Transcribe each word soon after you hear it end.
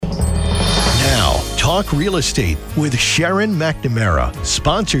Talk Real Estate with Sharon McNamara,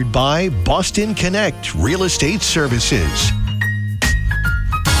 sponsored by Boston Connect Real Estate Services.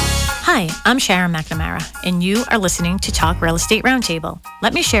 Hi, I'm Sharon McNamara, and you are listening to Talk Real Estate Roundtable.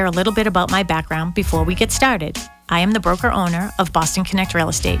 Let me share a little bit about my background before we get started. I am the broker-owner of Boston Connect Real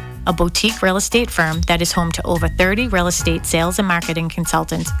Estate, a boutique real estate firm that is home to over 30 real estate sales and marketing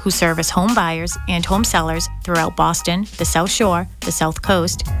consultants who service home buyers and home sellers throughout Boston, the South Shore, the South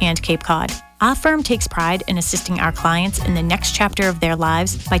Coast, and Cape Cod. Our firm takes pride in assisting our clients in the next chapter of their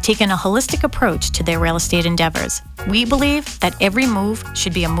lives by taking a holistic approach to their real estate endeavors. We believe that every move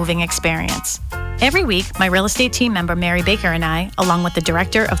should be a moving experience. Every week, my real estate team member, Mary Baker, and I, along with the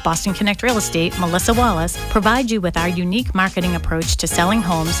director of Boston Connect Real Estate, Melissa Wallace, provide you with our unique marketing approach to selling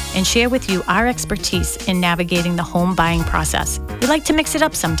homes and share with you our expertise in navigating the home buying process. We like to mix it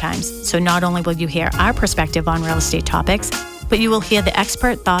up sometimes, so not only will you hear our perspective on real estate topics, but you will hear the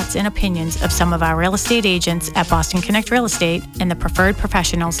expert thoughts and opinions of some of our real estate agents at Boston Connect Real Estate and the preferred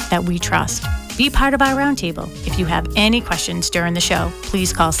professionals that we trust. Be part of our roundtable. If you have any questions during the show,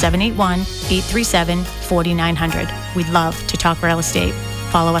 please call 781-837-4900. We'd love to talk real estate.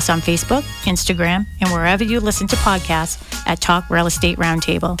 Follow us on Facebook, Instagram, and wherever you listen to podcasts at Talk Real Estate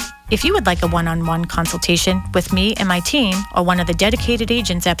Roundtable. If you would like a one-on-one consultation with me and my team or one of the dedicated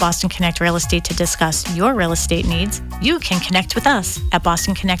agents at Boston Connect Real Estate to discuss your real estate needs, you can connect with us at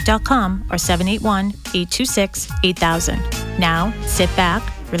bostonconnect.com or 781-826-8000. Now, sit back,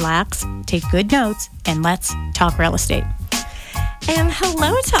 relax, take good notes, and let's talk real estate. And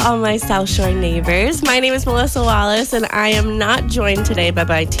hello to all my South Shore neighbors. My name is Melissa Wallace, and I am not joined today by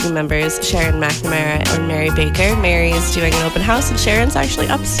my team members, Sharon McNamara and Mary Baker. Mary is doing an open house, and Sharon's actually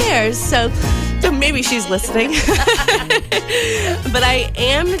upstairs, so maybe she's listening. But I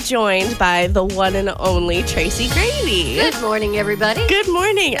am joined by the one and only Tracy Grady. Good morning, everybody. Good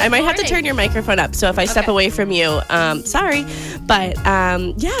morning. I might have to turn your microphone up, so if I step away from you, sorry. But,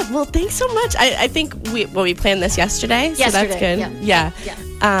 well, thanks so much. I think we planned this yesterday, so that's good. Yeah.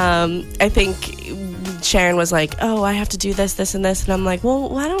 I think Sharon was like, oh, I have to do this, and this. And I'm like, well,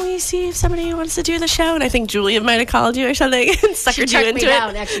 why don't we see if somebody wants to do the show? And I think Julia might have called you or something and suckered you into me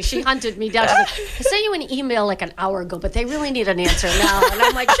down, actually. She hunted me down. She's like, I sent you an email like an hour ago, but they really need an answer now. And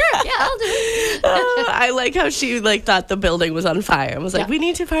I'm like, sure, yeah, I'll do it. I like how she thought the building was on fire. I was like, we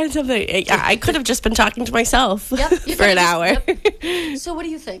need to find something. I could have just been talking to myself for an hour. Yep. So what do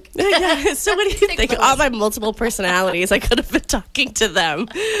you think? So what do you think? All my multiple personalities, I could have been talking to them.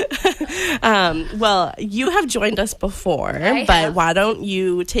 Well, you have joined us before, but why don't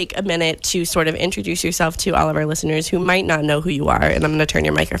you take a minute to sort of introduce yourself to all of our listeners who might not know who you are, and I'm going to turn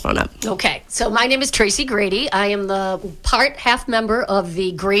your microphone up. Okay, so my name is Tracy Grady. I am the half member of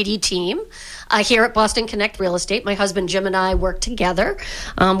the Grady team here at Boston Connect Real Estate. My husband Jim and I work together.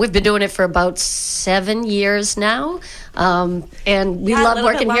 We've been doing it for about 7 years now, and we love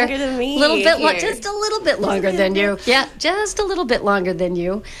working here. Than me. Just a little bit longer than you. Yeah, just a little bit longer than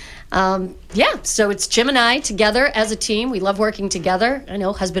you. So it's Jim and I together as a team. We love working together. I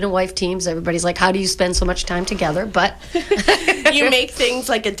know husband and wife teams, everybody's like, how do you spend so much time together? But you make things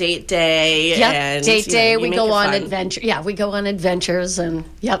like a date day. Yeah, date day. We go on adventure. Yeah, we go on adventures and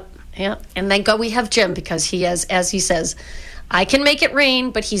and thank God we have Jim because he has, as he says, I can make it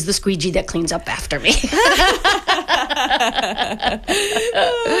rain, but he's the squeegee that cleans up after me.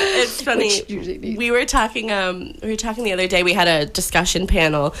 It's funny. We were talking the other day. We had a discussion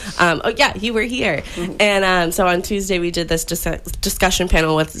panel. You were here. Mm-hmm. And so on Tuesday we did this discussion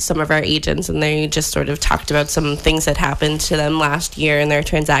panel with some of our agents, and they just sort of talked about some things that happened to them last year in their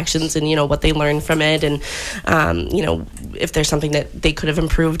transactions, and what they learned from it, and if there's something that they could have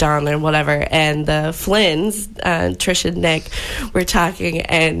improved on or whatever. And the Flynns, Trish and Nick, were talking,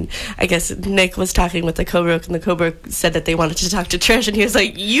 and I guess Nick was talking with the co-broke, and the co-broke said that they wanted to talk to Trish, and he was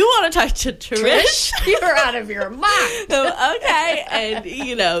like, you want to talk to Trish? You're out of your mind. Okay. And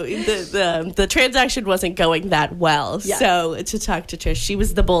the transaction wasn't going that well, so to talk to Trish, she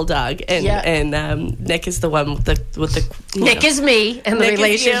was the bulldog, and Nick is the one with the Nick is me in the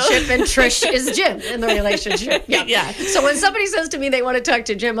relationship, and Trish is Jim in the relationship. Yeah. So when somebody says to me they want to talk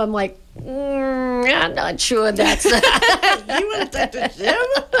to Jim, I'm like, I'm not sure that's you want to talk to Jim?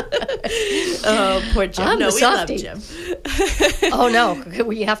 Oh, poor Jim. We love Jim. Oh no,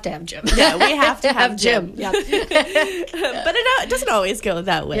 we have to have Jim. Yeah, we have to have Jim. Yeah. But it doesn't always go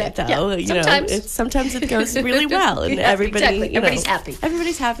that way, though. Sometimes it goes really well, and everybody's happy.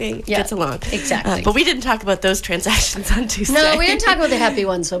 Everybody's happy. Gets along. Exactly. But we didn't talk about those transactions on Tuesday. No, we didn't talk about the happy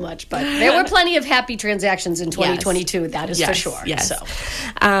ones so much, but there were plenty of happy transactions in 2022. That is for sure. Yes. So.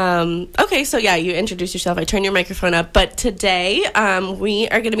 Okay, so you introduce yourself. I turn your microphone up. But today we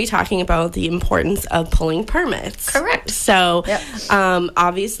are going to be talking about the importance of pulling permits. Correct. So,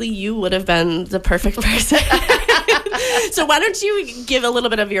 obviously, you would have been the perfect person. So why don't you give a little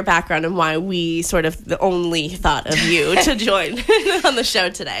bit of your background and why we sort of only thought of you to join on the show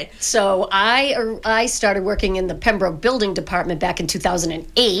today. So I started working in the Pembroke Building Department back in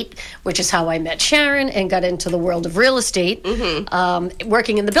 2008, which is how I met Sharon and got into the world of real estate,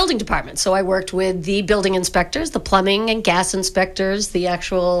 working in the building department. So I worked with the building inspectors, the plumbing and gas inspectors, the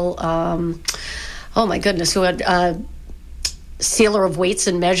actual, oh my goodness, who had... sealer of weights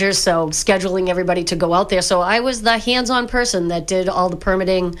and measures, so scheduling everybody to go out there. So I was the hands-on person that did all the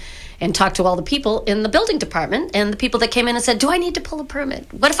permitting and talked to all the people in the building department and the people that came in and said, do I need to pull a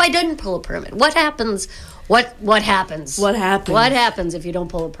permit? What if I didn't pull a permit? What happens? What happens? What happens? What happens if you don't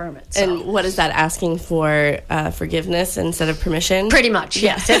pull a permit? So, and what is that, asking for forgiveness instead of permission? Pretty much,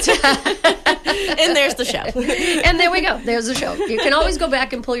 yes. And there's the show. And there we go. There's the show. You can always go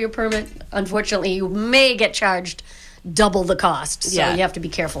back and pull your permit. Unfortunately, you may get charged double the cost. So you have to be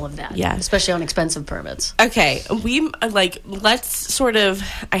careful of that. Yeah. Especially on expensive permits. Okay. Let's sort of,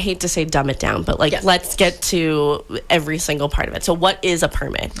 I hate to say dumb it down, but let's get to every single part of it. So what is a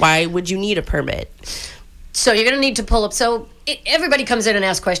permit? Why would you need a permit? So you're going to need to pull up. So everybody comes in and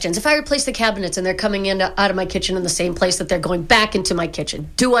asks questions. If I replace the cabinets and they're coming in out of my kitchen in the same place that they're going back into my kitchen,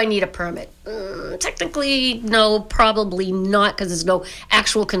 do I need a permit? Technically, no, probably not, because there's no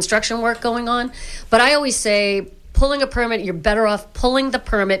actual construction work going on. But I always say, pulling a permit, you're better off pulling the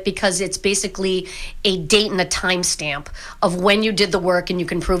permit because it's basically a date and a time stamp of when you did the work, and you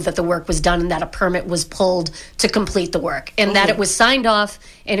can prove that the work was done and that a permit was pulled to complete the work, and that it was signed off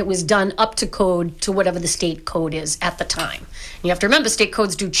and it was done up to code, to whatever the state code is at the time. And you have to remember, state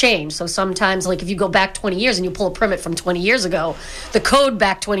codes do change. So sometimes, like if you go back 20 years and you pull a permit from 20 years ago, the code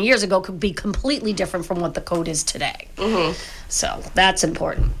back 20 years ago could be completely different from what the code is today. So that's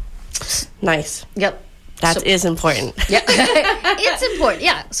important. Nice. Yep. That is important. Yeah, it's important.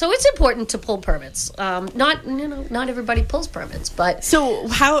 Yeah, so it's important to pull permits. Not everybody pulls permits, but so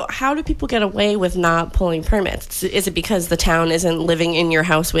how do people get away with not pulling permits? Is it because the town isn't living in your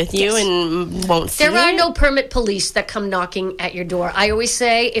house with you and won't see There are no permit police that come knocking at your door. I always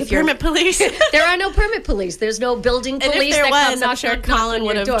say, if you're permit police, there are no permit police. There's no building police. And if there that was, I'm sure Colin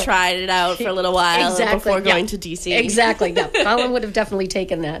would have tried it out for a little while before going to DC. Exactly. Yeah, Colin would have definitely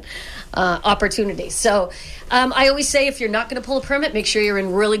taken that opportunity. So. I always say, if you're not going to pull a permit, make sure you're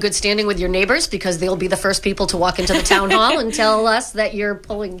in really good standing with your neighbors, because they'll be the first people to walk into the town hall and tell us that you're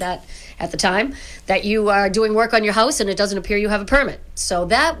pulling that at the time, that you are doing work on your house and it doesn't appear you have a permit. So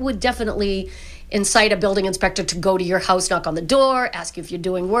that would definitely incite a building inspector to go to your house, knock on the door, ask you if you're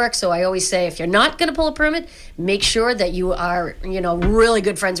doing work. So I always say, if you're not going to pull a permit, make sure that you are, really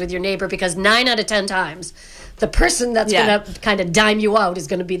good friends with your neighbor, because 9 out of 10 times, the person that's going to kind of dime you out is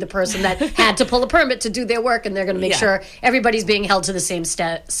going to be the person that had to pull a permit to do their work, and they're going to make sure everybody's being held to the same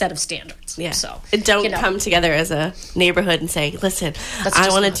set of standards. Yeah. So don't come together as a neighborhood and say, listen, I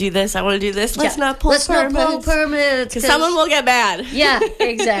want to do this, I want to do this. Let's not pull permits. Because someone will get mad. Yeah,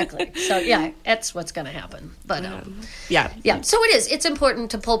 exactly. So, that's what's going to happen. But, yeah. So it is. It's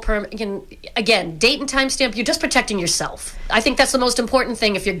important to pull permit. Again, date and time stamp, you're just protecting yourself. I think that's the most important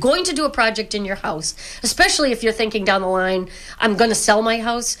thing. If you're going to do a project in your house, especially if you're thinking down the line, I'm going to sell my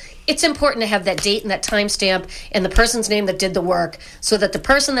house, it's important to have that date and that time stamp and the person's name that did the work, so that the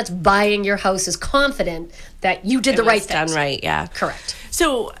person that's buying your house is confident that you did the right thing. Done right, yeah. Correct.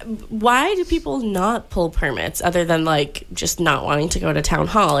 So why do people not pull permits, other than just not wanting to go to town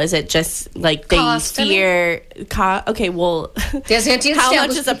hall? Is it just they fear cost? Okay, well, how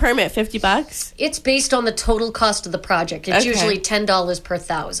much is a permit? $50? It's based on the total cost of the project. It's usually $10 per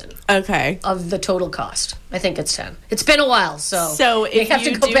thousand. Okay. Of the total cost. I think it's 10. It's been a while, so if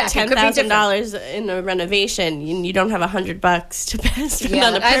you do $10,000 in a renovation, you don't have $100 to spend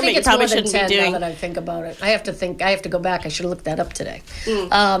on a permit. I think it's you probably more than shouldn't 10 be doing. Now that I think about it, I have to go back. I should have looked that up today.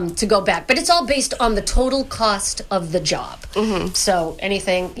 To go back, but it's all based on the total cost of the job. So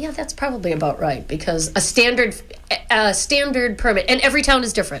anything, that's probably about right, because a standard permit, and every town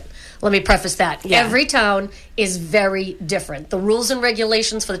is different. Let me preface that. Yeah. Every town is very different. The rules and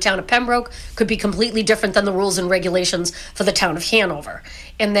regulations for the town of Pembroke could be completely different than the rules and regulations for the town of Hanover.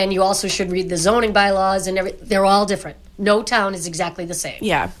 And then you also should read the zoning bylaws, and they're all different. No town is exactly the same.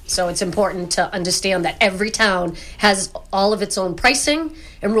 Yeah. So it's important to understand that every town has all of its own pricing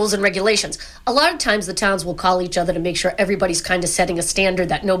and rules and regulations. A lot of times the towns will call each other to make sure everybody's kind of setting a standard,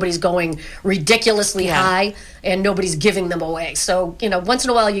 that nobody's going ridiculously high and nobody's giving them away. So, once in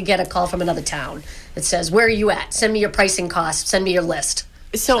a while you get a call from another town that says, where are you at? Send me your pricing costs. Send me your list.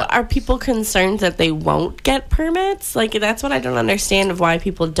 So are people concerned that they won't get permits? Like, that's what I don't understand of why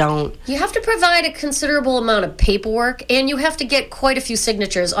people don't. You have to provide a considerable amount of paperwork, and you have to get quite a few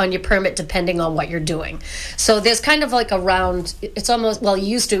signatures on your permit depending on what you're doing. So there's kind of like it's almost, well, you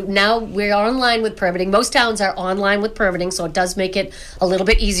used to, now we're online with permitting. Most towns are online with permitting, so it does make it a little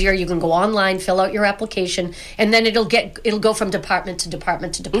bit easier. You can go online, fill out your application, and then it'll go from department to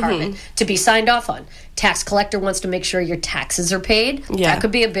department to department to be signed off on. Tax collector wants to make sure your taxes are paid. Yeah. That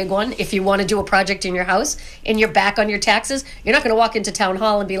could be a big one. If you want to do a project in your house and you're back on your taxes, you're not going to walk into town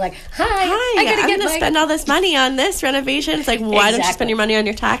hall and be like, hi, I'm going to spend all this money on this renovation. It's like, why don't you spend your money on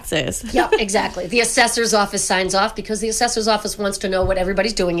your taxes? Yeah, exactly. The assessor's office signs off because the assessor's office wants to know what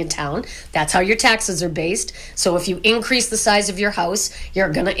everybody's doing in town. That's how your taxes are based. So if you increase the size of your house, you're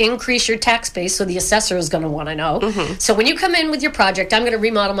going to increase your tax base, so the assessor is going to want to know. So when you come in with your project, I'm going to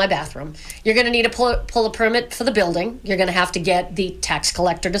remodel my bathroom. You're going to need to pull a permit for the building. You're going to have to get the tax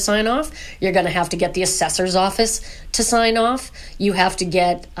collector to sign off. You're going to have to get the assessor's office to sign off. You have to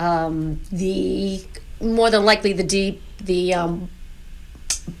get more than likely the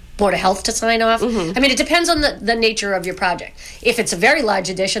Board of Health to sign off. I mean, it depends on the nature of your project. If it's a very large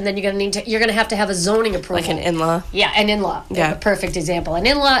addition, then you're going to have to have a zoning approval. Like an in-law? Yeah, an in-law. Yeah. A perfect example. An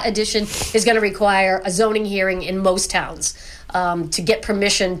in-law addition is going to require a zoning hearing in most towns to get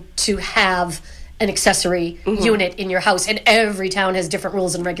permission to have an accessory unit in your house, and every town has different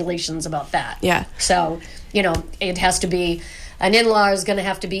rules and regulations about that. Yeah. So, it has to be, an in-law is going to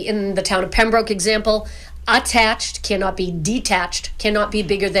have to be, in the town of Pembroke example, attached, cannot be detached, cannot be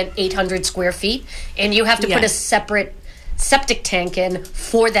bigger than 800 square feet, and you have to put a separate septic tank in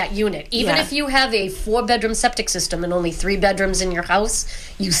for that unit. Even if you have a 4-bedroom septic system and only 3 bedrooms in your house,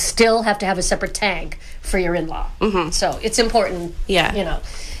 you still have to have a separate tank for your in-law. So it's important,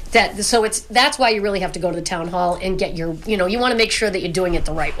 that's why you really have to go to the town hall and get your, you want to make sure that you're doing it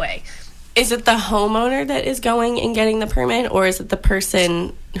the right way. Is it the homeowner that is going and getting the permit, or is it the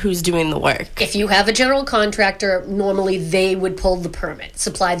person who's doing the work? If you have a general contractor, normally they would pull the permit,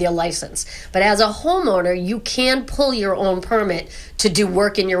 supply their license. But as a homeowner, you can pull your own permit to do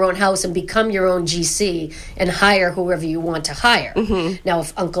work in your own house and become your own GC and hire whoever you want to hire. Now,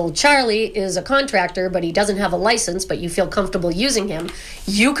 if Uncle Charlie is a contractor, but he doesn't have a license, but you feel comfortable using him,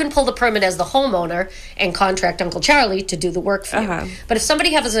 you can pull the permit as the homeowner and contract Uncle Charlie to do the work for you. But if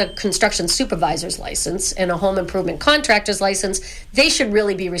somebody has a construction supervisor's license and a home improvement contractor's license, they should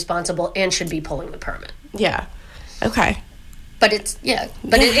really be responsible and should be pulling the permit. Yeah. Okay. But it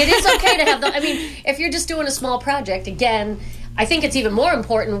is okay to have I mean, if you're just doing a small project, again, I think it's even more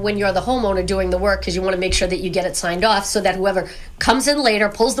important when you're the homeowner doing the work, because you want to make sure that you get it signed off so that whoever comes in later,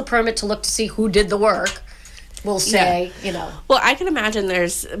 pulls the permit to look to see who did the work, will say, Well, I can imagine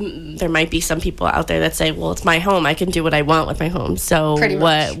there might be some people out there that say, well, it's my home. I can do what I want with my home. So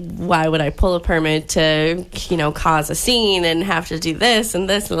why would I pull a permit to, cause a scene and have to do this and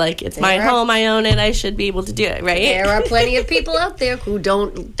this? Like, it's my home. I own it. I should be able to do it, right? There are plenty of people out there who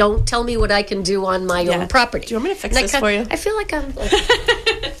don't tell me what I can do on my own property. Do you want me to fix this for you? I feel like I'm... Go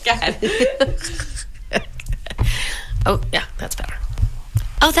ahead. Oh, yeah, that's better.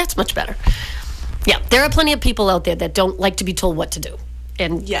 Oh, that's much better. Yeah, there are plenty of people out there that don't like to be told what to do.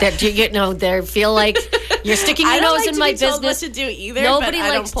 And they feel like you're sticking your nose in my business. I don't like to be told what to do either. Nobody but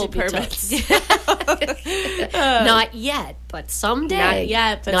likes I don't pull permits. Not yet, but someday. Not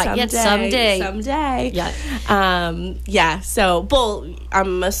yet, but someday. Someday. Yeah. So, Bull,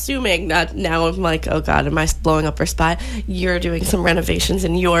 I'm assuming that now I'm like, oh God, am I blowing up our spot? You're doing some renovations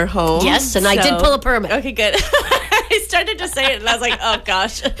in your home. Yes, and I did pull a permit. Okay, good. I started to say it, and I was like, oh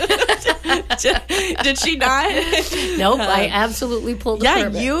gosh. Did she not? Nope, I absolutely pulled the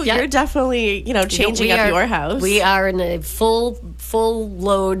permit. You're definitely, changing up your house. We are in a full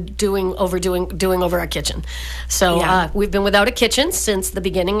load doing over our kitchen. So we've been without a kitchen since the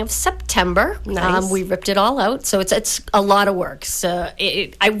beginning of September. Nice. We ripped it all out, so it's a lot of work. So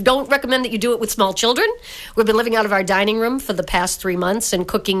I don't recommend that you do it with small children. We've been living out of our dining room for the past 3 months and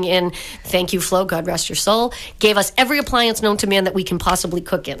cooking in, thank you, Flo, God rest your soul, gave us every appliance known to man that we can possibly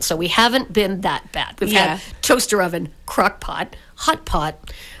cook in. So we haven't been that bad. We've had toaster oven, crock pot, hot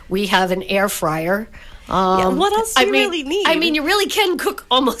pot. We have an air fryer. What else do you really need? I mean, you really can cook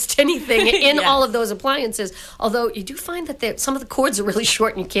almost anything in all of those appliances. Although you do find that some of the cords are really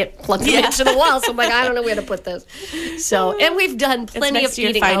short and you can't plug them into the wall. So I'm like, I don't know where to put this. So, and we've done plenty of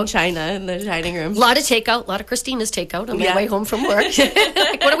eating fine out. china in the dining room. A lot of takeout, a lot of Christina's takeout on my way home from work.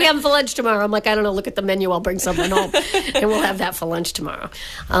 Like, what are we having for lunch tomorrow? I'm like, I don't know. Look at the menu. I'll bring something home, and we'll have that for lunch tomorrow.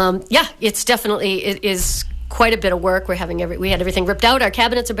 It's definitely, it is quite a bit of work. We had everything ripped out. Our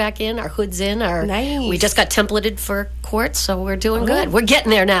cabinets are back in. Our hood's in. Nice. We just got templated for quartz, so we're doing good. We're getting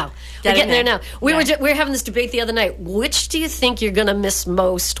there now. We're getting there now. We were having this debate the other night. Which do you think you're going to miss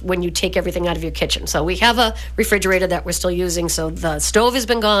most when you take everything out of your kitchen? So we have a refrigerator that we're still using. So the stove has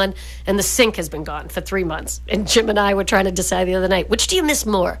been gone and the sink has been gone for 3 months. And Jim and I were trying to decide the other night, which do you miss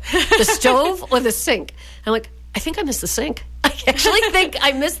more, the stove or the sink? I'm like, I think I miss the sink. I actually think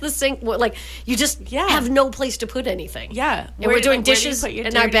I miss the sink. Like, you just have no place to put anything. Yeah. And we're doing dishes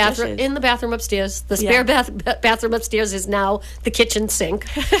in our bathroom, in the bathroom upstairs. The spare bathroom upstairs is now the kitchen sink,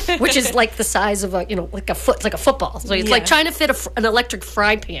 which is like the size of like a football. So it's like trying to fit an electric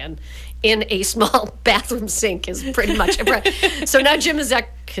fry pan in a small bathroom sink is pretty much so now Jim is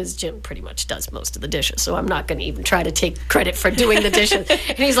because Jim pretty much does most of the dishes, so I'm not going to even try to take credit for doing the dishes.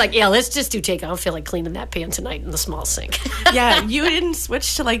 And he's like, yeah, let's just do takeout. I don't feel like cleaning that pan tonight in the small sink. Yeah, you didn't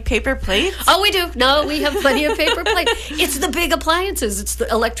switch to like paper plates? Oh, we do. No, we have plenty of paper plates. It's the big appliances. It's the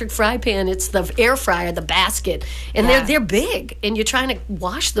electric fry pan. It's the air fryer, the basket. And they're big, and you're trying to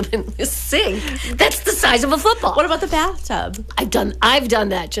wash them in this sink. That's the size of a football. What about the bathtub? I've done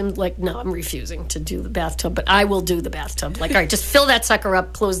that. Jim's like, no, I'm refusing to do the bathtub, but I will do the bathtub. Like, all right, just fill that sucker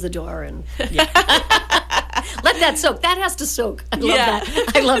up, close the door, and let that soak. That has to soak. I love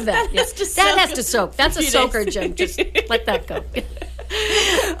that. I love that. Yes. That has to soak. That's a soaker, Jim. Just let that go.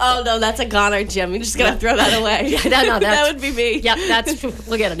 Oh no, that's a goner, Jim. You're just gonna throw that away. No, that would be me. Yeah,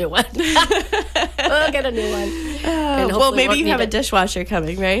 we'll get a new one. We'll get a new one. Well, maybe you have a dishwasher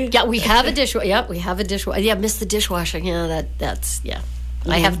coming, right? Yeah, we have a dishwasher. Yeah, we have a dishwasher. Yeah, miss the dishwasher. Yeah, that's.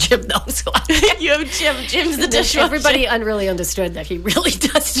 I have Jim though, so you have Jim. Jim's the dishwasher. Everybody really understood that he really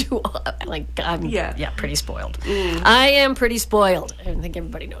does do. I'm pretty spoiled. I am pretty spoiled. I don't think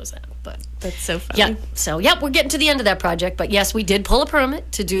everybody knows that, but that's so funny. Yeah. So we're getting to the end of that project, but yes, we did pull a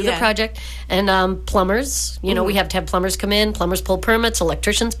permit to do the project, and plumbers. We have to have plumbers come in. Plumbers pull permits.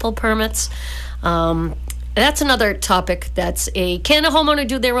 Electricians pull permits. That's another topic. Can a homeowner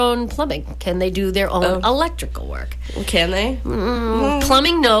do their own plumbing? Can they do their own electrical work? Can they?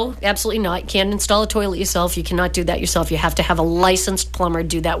 Plumbing, no, absolutely not. You can't install a toilet yourself. You cannot do that yourself. You have to have a licensed plumber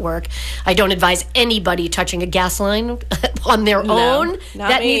do that work. I don't advise anybody touching a gas line on their own.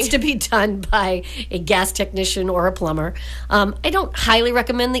 That needs to be done by a gas technician or a plumber. I don't highly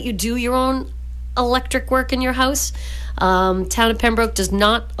recommend that you do your own electric work in your house. Town of Pembroke does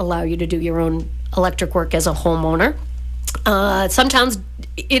not allow you to do your own electric work as a homeowner. Sometimes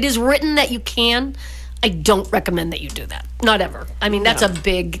it is written that you can. I don't recommend that you do that. Not ever. I mean, that's a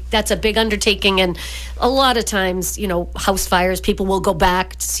big undertaking, and a lot of times, house fires, people will go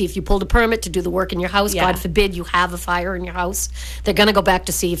back to see if you pulled a permit to do the work in your house. God forbid you have a fire in your house. They're going to go back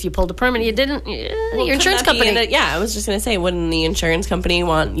to see if you pulled a permit. You didn't. Your insurance company. I was just going to say, wouldn't the insurance company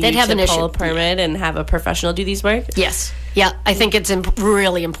want you to pull a permit and have a professional do these work? Yes. Yeah, I think it's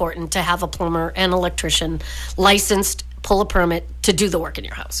really important to have a plumber and electrician licensed, pull a permit to do the work in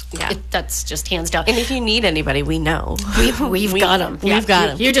your house. Yeah. That's just hands down. And if you need anybody, we know. We've got them. We've got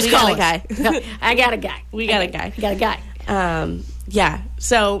them. You just call a guy. I got a guy. We got a guy. You got a guy.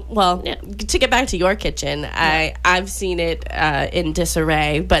 So, to get back to your kitchen, I've seen it in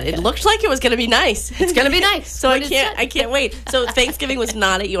disarray, but it looked like it was going to be nice. It's going to be nice. So I can't wait. So Thanksgiving was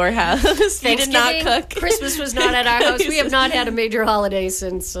not at your house. You did not cook. Christmas was not at our house. We have not had a major holiday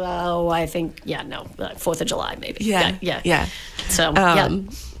since, I think, 4th of July, maybe. Yeah. So,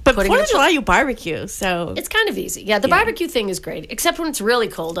 But 4th of July, you barbecue, so... It's kind of easy. Yeah, the barbecue thing is great, except when it's really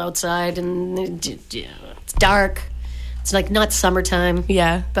cold outside and it's dark. It's like not summertime.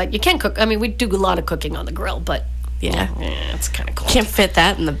 Yeah. But you can cook. I mean, we do a lot of cooking on the grill, but... Yeah, it's kind of cool. Can't fit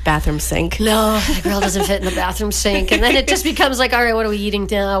that in the bathroom sink. No, the grill doesn't fit in the bathroom sink. And then it just becomes like, all right, what are we eating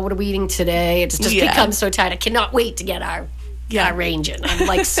now? What are we eating today? It just becomes so tight. I cannot wait to get our range in. I'm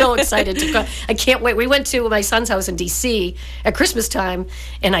like so excited to cook. I can't wait. We went to my son's house in D.C. at Christmas time,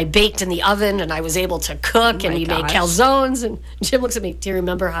 and I baked in the oven, and I was able to cook, and we made calzones. And Jim looks at me, do you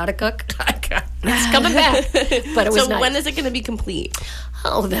remember how to cook? It's coming back. But it was nice. When is it going to be complete?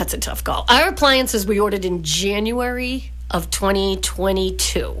 Oh, that's a tough call. Our appliances we ordered in January of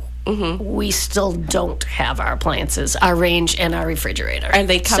 2022. Mm-hmm. We still don't have our appliances, our range, and our refrigerator. Are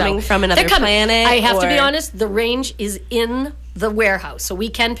they coming from another planet? I have to be honest, the range is in the warehouse, so we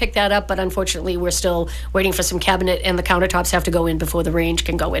can pick that up, but unfortunately we're still waiting for some cabinet, and the countertops have to go in before the range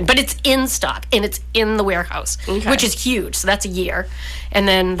can go in. But it's in stock, and it's in the warehouse, which is huge, so that's a year. And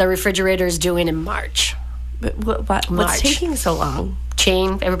then the refrigerator is due in March. What's taking so long?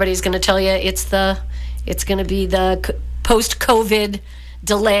 Everybody's going to tell you it's going to be the post-COVID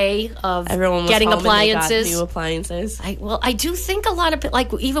delay of Everyone was getting home and they got appliances. new appliances. I do think a lot of,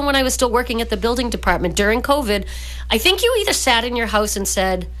 like, even when I was still working at the building department during COVID, I think you either sat in your house and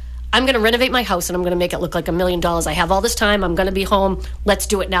said, I'm going to renovate my house and I'm going to make it look like $1 million. I have all this time. I'm going to be home. Let's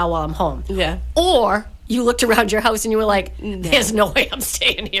do it now while I'm home. Yeah. Or you looked around your house and you were like, there's no way I'm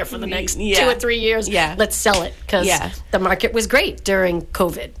staying here for the next 2 or 3 years. Yeah. Let's sell it. Because the market was great during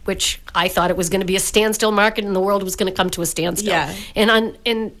COVID, which I thought it was going to be a standstill market and the world was going to come to a standstill. Yeah. And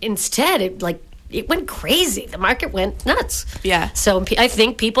instead, it went crazy. The market went nuts. Yeah. So I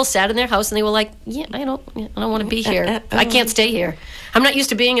think people sat in their house and they were like, I don't want to be here. I can't stay here. I'm not used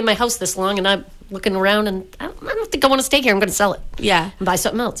to being in my house this long, and I'm looking around and I don't think I want to stay here. I'm going to sell it. Yeah. And buy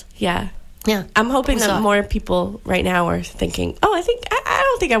something else. Yeah. Yeah. I'm hoping that more people right now are thinking, I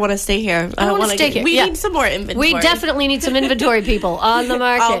don't think I want to stay here. I don't want to stay here. We need some more inventory. We definitely need some inventory, people, on the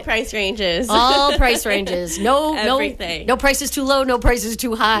market. All price ranges. All price ranges. Everything. No price is too low, no price is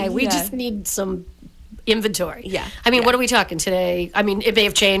too high. We just need some inventory. Yeah. I mean, what are we talking today? I mean, it may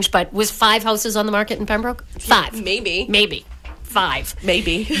have changed, but was 5 houses on the market in Pembroke? 5. Maybe. 5.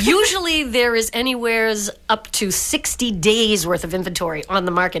 Maybe. Usually there is anywheres up to 60 days worth of inventory on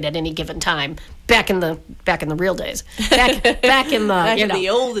the market at any given time. Back in the real days. Back in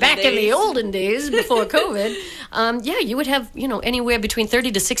the olden days before COVID. You would have, anywhere between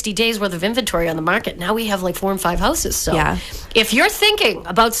 30 to 60 days worth of inventory on the market. Now we have like 4 and 5 houses. So if you're thinking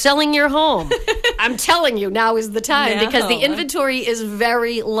about selling your home, I'm telling you, now is the time, because the inventory is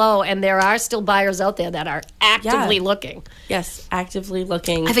very low and there are still buyers out there that are actively looking. Yes, actively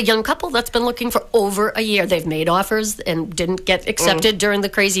looking. I have a young couple that's been looking for over a year. They've made offers and didn't get accepted during the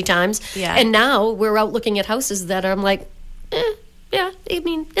crazy times. Yeah. And now we're out looking at houses that I'm like, I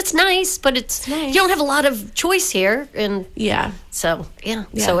mean, it's nice, but you don't have a lot of choice here. And so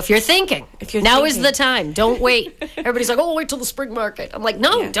if you're thinking, now is the time. Don't wait. Everybody's like, wait till the spring market. I'm like,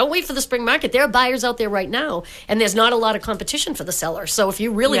 no, don't wait for the spring market. There are buyers out there right now, and there's not a lot of competition for the seller. So if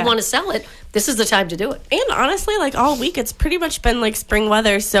you really want to sell it, this is the time to do it. And honestly, all week, it's pretty much been spring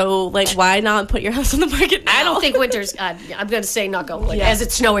weather. So why not put your house on the market now? I don't think winter's, I'm going to say not going, as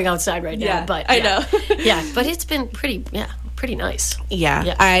it's snowing outside right now. But I know. But it's been pretty nice.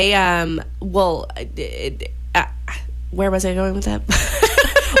 Yeah. I where was I going with that?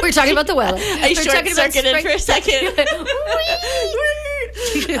 We were talking about the weather. I short-circuited for a second.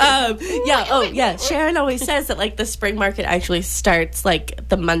 Sharon always says that the spring market actually starts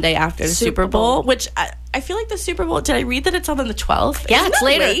the Monday after the Super Bowl, which I feel like the Super Bowl, did I read that it's on the 12th? Yeah, it's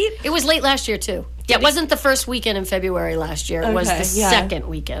later. Late? It was late last year too. Yeah, it wasn't the first weekend in February last year. It was the second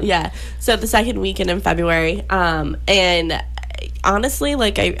weekend. Yeah, so the second weekend in February. And honestly,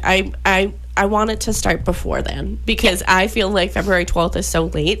 I want it to start before then, because I feel like February 12th is so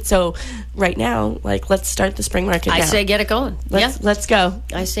late. So right now, let's start the spring market now. I say get it going. Let's go.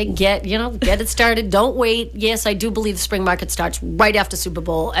 I say get it started. Don't wait. Yes, I do believe the spring market starts right after Super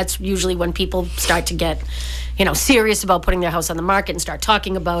Bowl. That's usually when people start to get, serious about putting their house on the market and start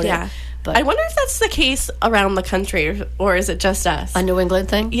talking about it. But I wonder if that's the case around the country, or is it just us? A New England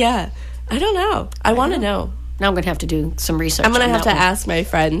thing? Yeah. I don't know. I want to know. Now I'm going to have to do some research. I'm going to have to ask my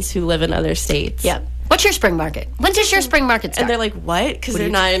friends who live in other states. Yeah. What's your spring market? When does your spring market start? And they're like, what? Because they're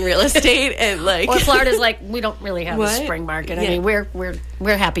not in real estate. And or Florida's like, we don't really have a spring market. I mean,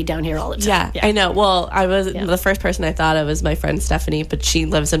 we're happy down here all the time. Yeah, I know. Well, the first person I thought of was my friend Stephanie, but she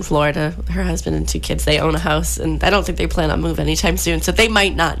lives in Florida. Her husband and 2 kids, they own a house, and I don't think they plan on moving anytime soon, so they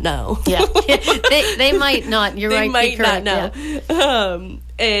might not know. Yeah. they might not. You're right. They might not know. Yeah.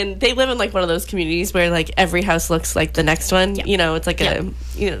 And they live in one of those communities where every house looks like the next one. Yeah. It's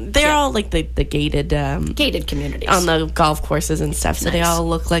they're all the gated communities on the golf courses and stuff. So they all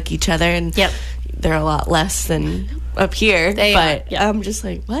look like each other, and they're a lot less than up here. I'm just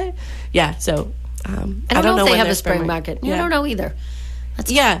like, what? Yeah. So I don't know if they have a spring market. I don't know either.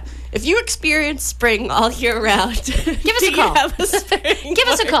 If you experience spring all year round, give us a call. Give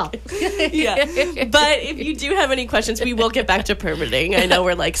us a call. But if you do have any questions, we will get back to permitting. I know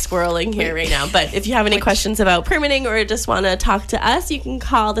we're squirreling here right now, but if you have any questions about permitting or just want to talk to us, you can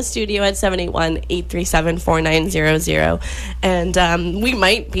call the studio at 781-837-4900, and we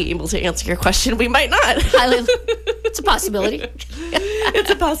might be able to answer your question. We might not. It's a possibility. It's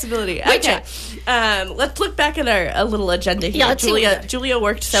a possibility. Okay. Let's look back at our little agenda here. Julia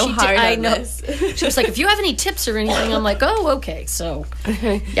worked so hard on this. She was like, if you have any tips or anything, I'm like, oh, okay. So,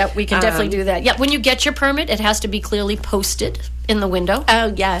 we can definitely do that. Yeah, when you get your permit, it has to be clearly posted in the window.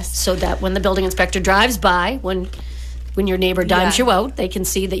 Oh, yes. So that when the building inspector drives by, when when your neighbor dimes you out, they can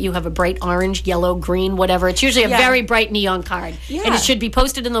see that you have a bright orange, yellow, green, whatever. It's usually a very bright neon card. Yeah. And it should be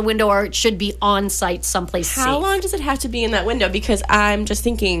posted in the window, or it should be on site someplace safe. How long does it have to be in that window? Because I'm just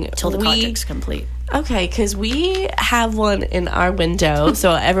thinking... Till the project's complete. Okay, because we have one in our window.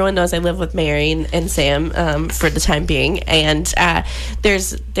 So everyone knows I live with Mary and Sam for the time being. And there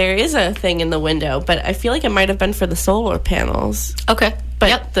is a thing in the window, but I feel like it might have been for the solar panels. Okay.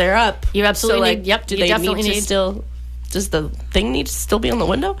 But they're up. You absolutely need... Do they need to still... Does the thing need to still be on the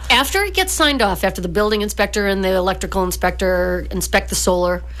window? After it gets signed off, after the building inspector and the electrical inspector inspect the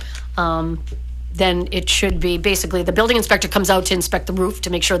solar, then it should be basically the building inspector comes out to inspect the roof to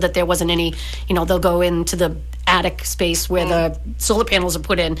make sure that there wasn't any, they'll go into the attic space where the solar panels are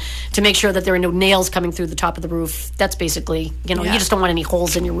put in to make sure that there are no nails coming through the top of the roof. That's basically, you just don't want any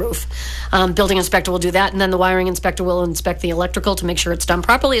holes in your roof. Building inspector will do that, and then the wiring inspector will inspect the electrical to make sure it's done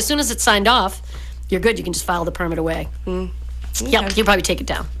properly. As soon as it's signed off, you're good. You can just file the permit away. Okay. Yep, you probably take it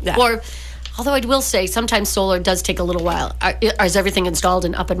down. Yeah. Or, although I will say, sometimes solar does take a little while. Is everything installed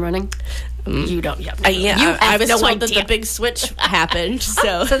and up and running? You don't yet. I was told that the big switch happened.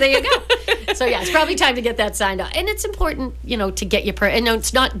 So there you go. So it's probably time to get that signed off. And it's important, to get your permit. And no,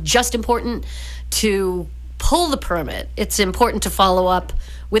 it's not just important to pull the permit. It's important to follow up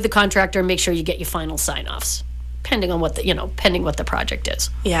with the contractor and make sure you get your final sign-offs, pending on what the project is.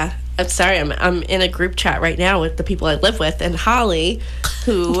 Yeah. I'm sorry. I'm in a group chat right now with the people I live with, and Holly,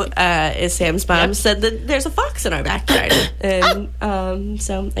 who is Sam's mom, said that there's a fox in our backyard, and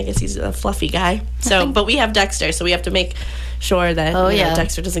so I guess he's a fluffy guy. So, but we have Dexter, so we have to make sure that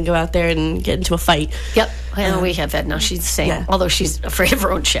Dexter doesn't go out there and get into a fight. Yep. Well, we have Edna. She's the same, although she's afraid of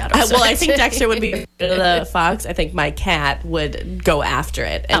her own shadow. Well, I think Dexter would be afraid of the fox. I think my cat would go after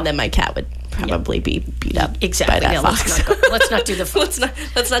it, and then my cat would probably be beat up by that fox. Let's not do the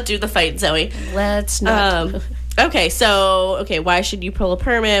let's not do the fight, Zoe. Let's not. Okay, why should you pull a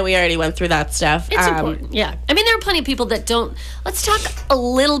permit? We already went through that stuff. It's important. Yeah. I mean, there are plenty of people that don't. Let's talk a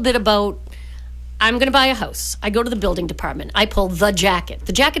little bit about, I'm going to buy a house. I go to the building department. I pull the jacket.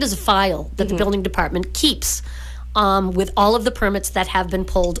 The jacket is a file that the building department keeps with all of the permits that have been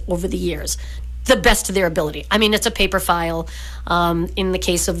pulled over the years, the best of their ability. I mean, it's a paper file. In the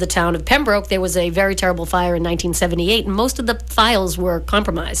case of the town of Pembroke, there was a very terrible fire in 1978, and most of the files were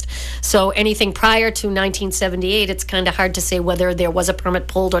compromised. So anything prior to 1978, it's kind of hard to say whether there was a permit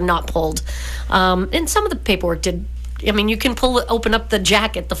pulled or not pulled. And some of the paperwork did. I mean, you can open up the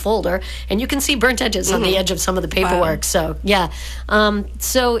jacket, the folder, and you can see burnt edges on the edge of some of the paperwork. Wow. So, yeah.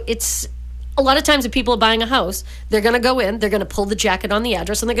 So it's... A lot of times if people are buying a house, they're going to go in, they're going to pull the jacket on the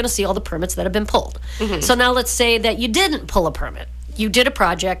address, and they're going to see all the permits that have been pulled. So now let's say that you didn't pull a permit. You did a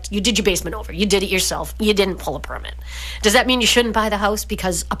project, you did your basement over, you did it yourself, you didn't pull a permit. Does that mean you shouldn't buy the house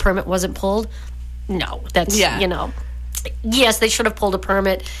because a permit wasn't pulled? No, that's, yes, they should have pulled a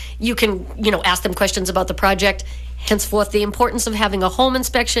permit. You can, ask them questions about the project. Henceforth, the importance of having a home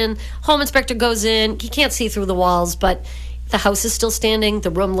inspection. Home inspector goes in, he can't see through the walls, but the house is still standing, the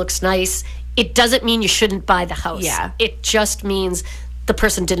room looks nice. It doesn't mean you shouldn't buy the house. Yeah. It just means the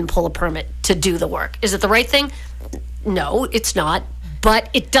person didn't pull a permit to do the work. Is it the right thing? No, it's not. But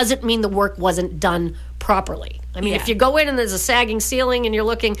it doesn't mean the work wasn't done properly. I mean, if you go in and there's a sagging ceiling and you're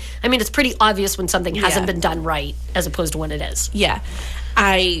looking, I mean, it's pretty obvious when something hasn't been done right as opposed to when it is. Yeah.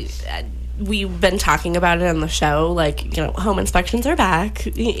 We've been talking about it on the show, home inspections are back.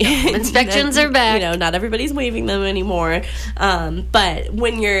 Inspections are back. Not everybody's waiving them anymore. But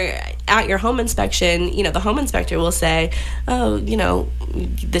when you're at your home inspection, the home inspector will say, oh,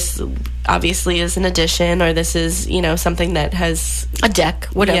 this obviously is an addition, or this is, something that has a deck,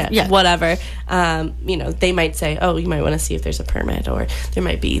 whatever. Yeah. Whatever. They might say, oh, you might want to see if there's a permit, or there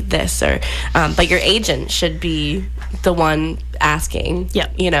might be this, or, but your agent should be the one asking,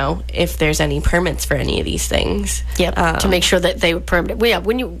 if there's any permits for any of these things. Yep. To make sure that they were permitted.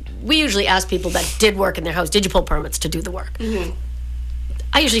 We usually ask people that did work in their house, did you pull permits to do the work?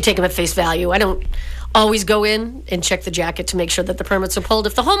 I usually take them at face value. I don't always go in and check the jacket to make sure that the permits are pulled.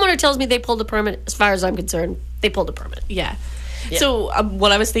 If the homeowner tells me they pulled a permit, as far as I'm concerned, they pulled a permit. Yeah. So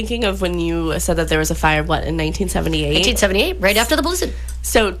what I was thinking of when you said that there was a fire, in 1978? 1978, right after the blizzard.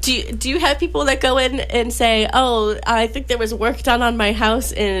 So do you have people that go in and say, oh, I think there was work done on my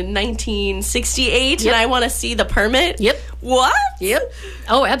house in 1968 and I want to see the permit? Yep. What? Yep.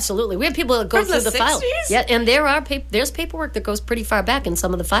 Oh, absolutely. We have people that go From through the the files. 60s? Yeah, and there's paperwork that goes pretty far back in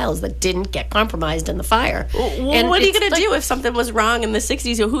some of the files that didn't get compromised in the fire. Well, what are you going to do if something was wrong in the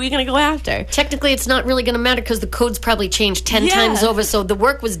 60s? Who are you going to go after? Technically, it's not really going to matter because the code's probably changed 10 times over. So the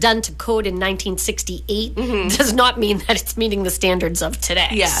work was done to code in 1968 does not mean that it's meeting the standards of today.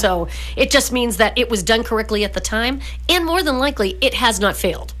 Yeah. So it just means that it was done correctly at the time, and more than likely, it has not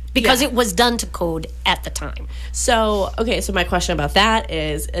failed because it was done to code at the time. So, okay, so my question about that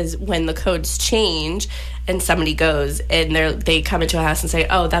is when the codes change and somebody goes and they come into a house and say,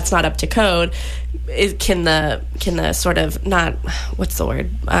 "Oh, that's not up to code," can the sort of not, what's the word?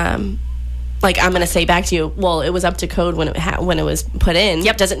 Like, I'm going to say back to you, well, it was up to code when it was put in.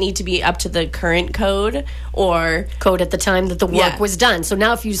 Yep. Does it need to be up to the current code or code at the time that the work was done? So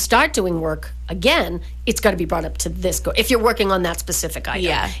now if you start doing work again, it's got to be brought up to this code. If you're working on that specific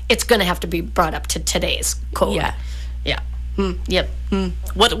item, it's going to have to be brought up to today's code. Yeah. Yeah. Yep.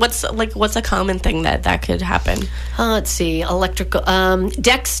 What's a common thing that could happen? Let's see. Electrical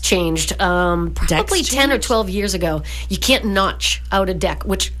decks changed probably 10 or 12 years ago. You can't notch out a deck,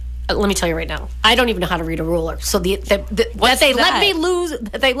 which let me tell you right now, I don't even know how to read a ruler. So that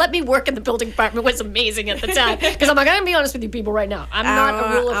they let me work in the building department was amazing at the time. Because I'm like, I'm gonna be honest with you people right now. I'm not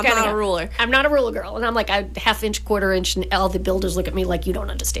a ruler. I'm not a ruler. I'm not a ruler girl. And I'm like, I half-inch, quarter-inch, and all the builders look at me like you don't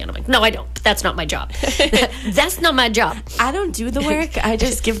understand. I'm like, no, I don't. But that's not my job. That's not my job. I don't do the work. I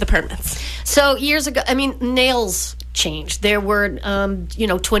just give the permits. So years ago, I mean, nails changed. There were,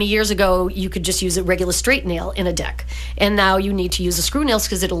 20 years ago, you could just use a regular straight nail in a deck. And now you need to use a screw nails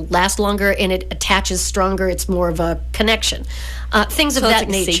because it'll last longer and it attaches stronger. It's more of a connection. Things of that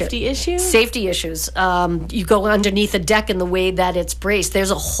nature. Safety issues? Safety issues. You go underneath a deck and the way that it's braced.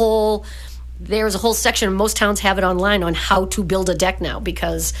 There's a whole section, most towns have it online, on how to build a deck now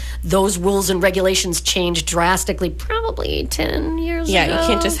because those rules and regulations changed drastically probably 10 years ago. Yeah, you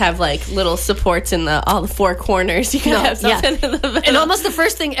can't just have like little supports in all the four corners. You can have something in the middle. And almost the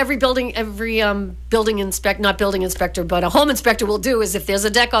first thing every building inspector, not building inspector, but a home inspector will do is if there's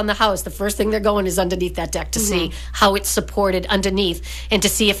a deck on the house, the first thing they're going is underneath that deck to see how it's supported underneath and to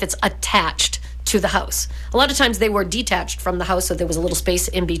see if it's attached to the house. A lot of times they were detached from the house, so there was a little space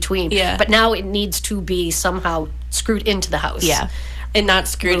in between. Yeah. But now it needs to be somehow screwed into the house. Yeah. And not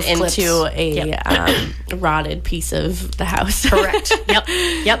screwed Roof clips. into a rotted piece of the house. Correct.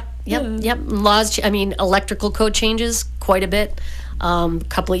 Yep. Laws, electrical code changes quite a bit. A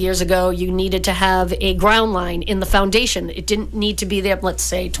couple of years ago, you needed to have a ground line in the foundation. It didn't need to be there, let's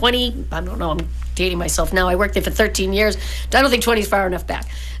say, 20, I don't know, I'm dating myself now. I worked there for 13 years. I don't think 20 is far enough back.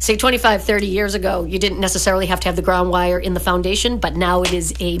 Say 25, 30 years ago, you didn't necessarily have to have the ground wire in the foundation, but now it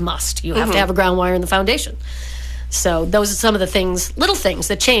is a must. You have to have a ground wire in the foundation. So those are some of the little things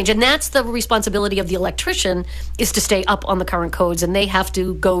that change. And that's the responsibility of the electrician, is to stay up on the current codes. And they have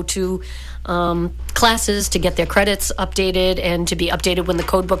to go to classes to get their credits updated and to be updated when the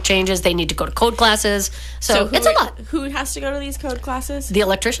code book changes. They need to go to code classes. So it's a lot. Who has to go to these code classes? The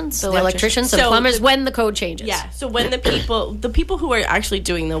electricians. The electricians and plumbers when the code changes. Yeah. So when the people who are actually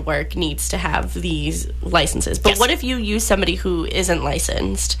doing the work needs to have these licenses. But what if you use somebody who isn't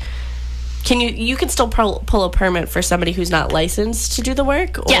licensed? Can you can still pull a permit for somebody who's not licensed to do the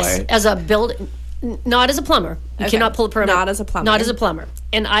work? Or? Yes, as a not as a plumber. You cannot pull a permit. Not as a plumber. Not as a plumber.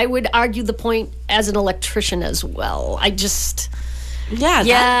 And I would argue the point as an electrician as well. That makes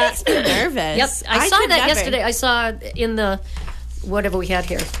me nervous. Yep, I saw that yesterday. I saw in the whatever we had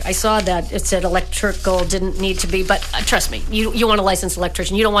here. I saw that it said electrical didn't need to be, but trust me, you want a licensed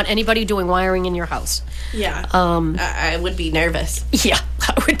electrician. You don't want anybody doing wiring in your house. Yeah. I would be nervous. Yeah,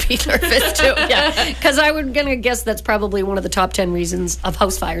 I would be nervous too. Yeah, because gonna guess that's probably one of the top 10 reasons of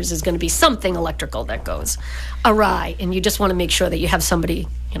house fires is going to be something electrical that goes awry, and you just want to make sure that you have somebody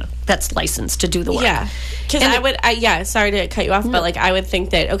that's licensed to do the work. Yeah, because sorry to cut you off, but I would think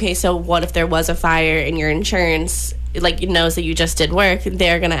that so what if there was a fire and your insurance knows that you just did work?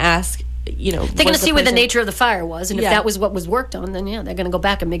 They're going to ask. They're going to see what the nature of the fire was, and if that was what was worked on, then they're going to go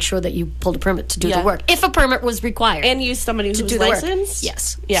back and make sure that you pulled a permit to do the work. If a permit was required, and use somebody who's licensed.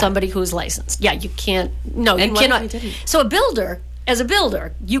 Yes, somebody who's licensed. Yeah, you can't. No, you cannot. So as a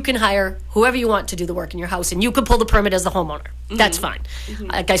builder, you can hire whoever you want to do the work in your house, and you can pull the permit as the homeowner. That's fine.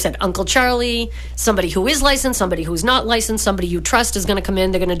 Like I said, Uncle Charlie, somebody who is licensed, somebody who's not licensed, somebody you trust is going to come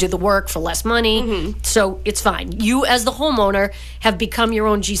in. They're going to do the work for less money. So it's fine. You, as the homeowner, have become your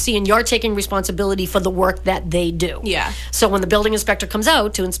own GC, and you're taking responsibility for the work that they do. Yeah. So when the building inspector comes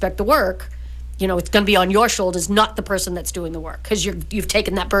out to inspect the work, it's going to be on your shoulders, not the person that's doing the work, because you've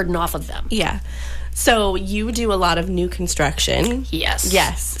taken that burden off of them. Yeah. So you do a lot of new construction. Yes.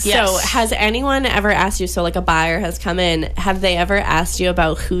 Yes. Yes. So has anyone ever asked you, so like a buyer has come in, have they ever asked you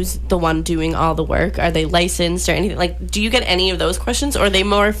about who's the one doing all the work? Are they licensed or anything? Like, do you get any of those questions, or are they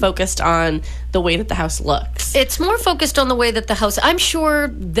more focused on the way that the house looks? It's more focused on the way that the house, I'm sure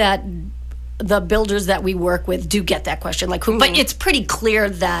that the builders that we work with do get that question, like who, but it's pretty clear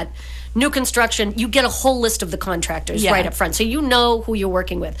that new construction, you get a whole list of the contractors right up front. So you know who you're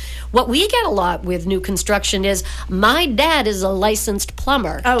working with. What we get a lot with new construction is, my dad is a licensed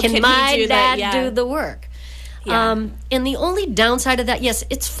plumber. Oh, can my do dad do the work? Yeah. And the only downside of that, yes,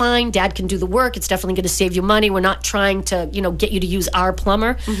 it's fine. Dad can do the work. It's definitely going to save you money. We're not trying to, get you to use our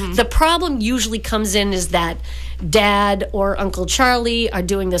plumber. The problem usually comes in is that Dad or Uncle Charlie are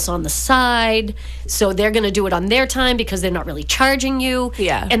doing this on the side, so they're going to do it on their time because they're not really charging you.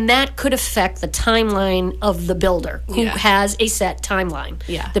 Yeah. And that could affect the timeline of the builder, who has a set timeline.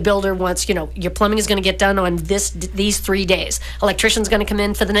 Yeah. The builder wants, your plumbing is going to get done on these 3 days. Electrician's going to come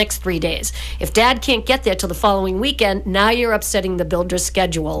in for the next 3 days. If Dad can't get there till the following weekend, now you're upsetting the builder's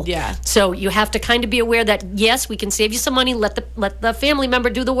schedule. Yeah. So you have to kind of be aware that, yes, we can save you some money, let the family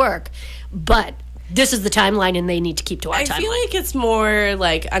member do the work, but this is the timeline, and they need to keep to our timeline. I feel like it's more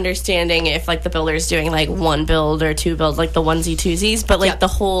like understanding if like the builder's doing like one build or two builds, like the onesie twosies, but like the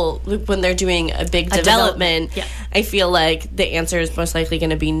whole, when they're doing a big development, I feel like the answer is most likely going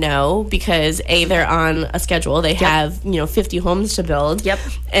to be no, because A, they're on a schedule, they have 50 homes to build,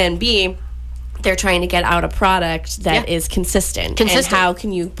 and B, they're trying to get out a product that is consistent. And how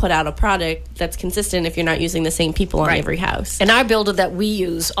can you put out a product that's consistent if you're not using the same people on every house? And our builder that we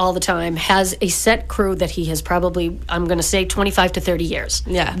use all the time has a set crew that he has probably, I'm going to say, 25 to 30 years.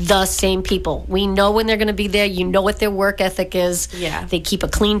 Yeah. The same people. We know when they're going to be there. You know what their work ethic is. Yeah. They keep a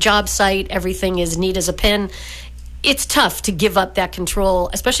clean job site. Everything is neat as a pin. It's tough to give up that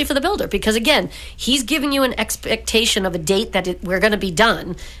control, especially for the builder, because, again, he's giving you an expectation of a date that we're going to be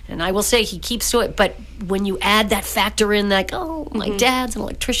done. And I will say he keeps to it. But when you add that factor in, like, oh, my dad's an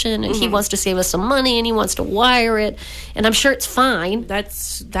electrician, and he wants to save us some money, and he wants to wire it, and I'm sure it's fine.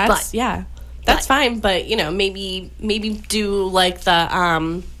 That's fine. But, maybe do like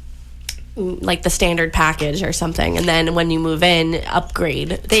the standard package or something, and then when you move in,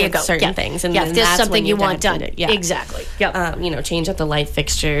 upgrade certain things, and then there's that's something when you want done. Yeah, exactly. Change out the light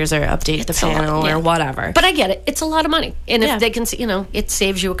fixtures or update the panel or whatever. But I get it. It's a lot of money, and if they can see, it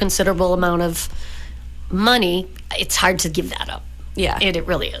saves you a considerable amount of money. It's hard to give that up. Yeah, it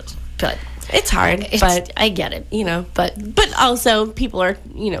really is. But it's hard, but I get it. But also people are,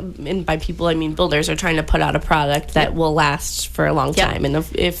 and by people I mean builders, are trying to put out a product that will last for a long time. And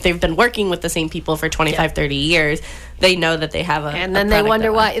if they've been working with the same people for 25, 30 years, they know that they have and then they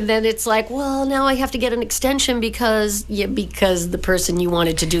wonder why. And then it's like, well, now I have to get an extension because the person you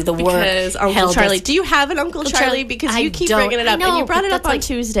wanted to do the work. Because Uncle Charlie. Do you have an Uncle Charlie? Because you keep bringing it up. And you brought it up on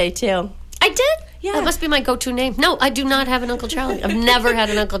Tuesday, too. I did? Yeah. That must be my go-to name. No, I do not have an Uncle Charlie. I've never had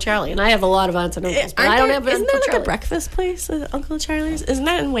an Uncle Charlie, and I have a lot of aunts and uncles, but I don't have an Uncle Charlie. Isn't there like a breakfast place, Uncle Charlie's? Isn't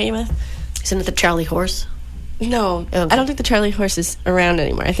that in Weymouth? Isn't it the Charlie Horse? No, I don't think the Charlie Horse is around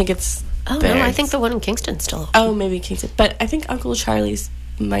anymore. I think it's no, I think the one in Kingston's still open. Oh, maybe Kingston. But I think Uncle Charlie's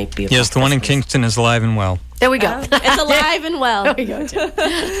might be Yes, the one in Kingston is alive and well. There we go. It's alive and well. There we go, too.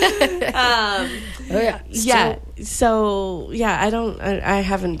 I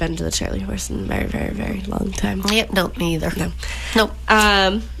haven't been to the Charlie Horse in a very, very, very long time. Yep, no, me either. No.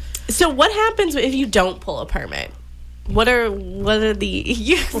 So what happens if you don't pull a permit? What are the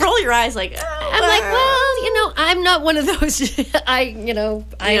you roll your eyes like, I'm like, well, I'm not one of those I'm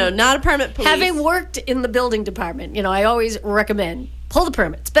not a permit police. Having worked in the building department, I always recommend pull the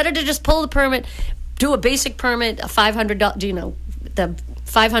permit. It's better to just pull the permit, do a basic permit, a $500, the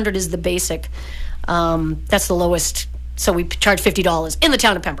 $500 is the basic. That's the lowest. So we charge $50 in the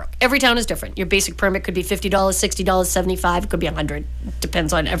town of Pembroke. Every town is different. Your basic permit could be $50, $60, $75. It could be $100.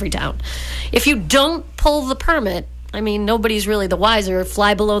 Depends on every town. If you don't pull the permit, nobody's really the wiser.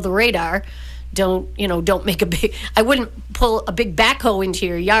 Fly below the radar. Don't make a big... I wouldn't pull a big backhoe into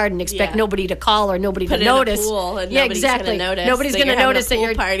your yard and expect nobody to call or nobody to notice. Put it in a pool and nobody's going to notice. Nobody's going to notice that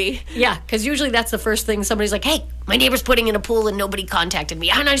you're... party. Yeah, because usually that's the first thing. Somebody's like, hey, my neighbor's putting in a pool and nobody contacted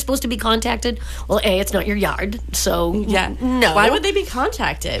me. Aren't I supposed to be contacted? Well, A, it's not your yard, so no. Why would they be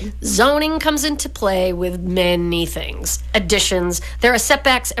contacted? Zoning comes into play with many things. Additions. There are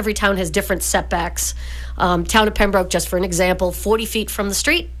setbacks. Every town has different setbacks. Town of Pembroke, just for an example, 40 feet from the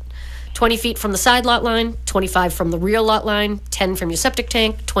street, 20 feet from the side lot line, 25 from the rear lot line, 10 from your septic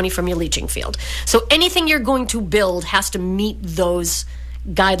tank, 20 from your leaching field. So anything you're going to build has to meet those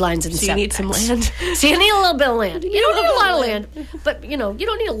guidelines and So you need some land. So you need a little bit of land. You don't need a lot of land, but you don't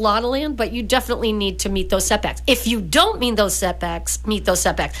need a lot of land, but you definitely need to meet those setbacks. If you don't meet those setbacks,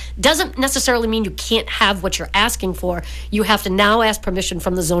 doesn't necessarily mean you can't have what you're asking for. You have to now ask permission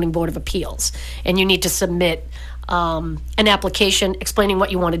from the Zoning Board of Appeals, and you need to submit an application explaining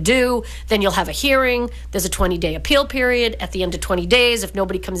what you want to do. Then you'll have a hearing. There's a 20-day appeal period. At the end of 20 days, if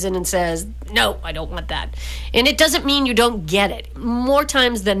nobody comes in and says, no, I don't want that. And it doesn't mean you don't get it. More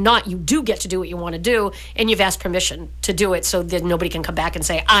times than not, you do get to do what you want to do, and you've asked permission to do it so that nobody can come back and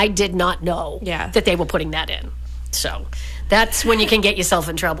say, I did not know that they were putting that in. So that's when you can get yourself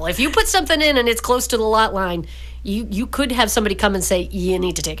in trouble. If you put something in and it's close to the lot line, you could have somebody come and say, you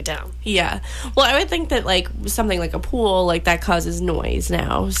need to take it down. Yeah. Well, I would think that like something like a pool, like that causes noise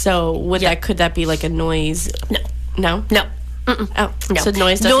now. So could that be like a noise? No? No. Mm-mm. Oh, no.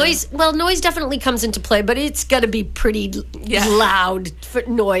 So noise definitely comes into play, but it's got to be pretty loud for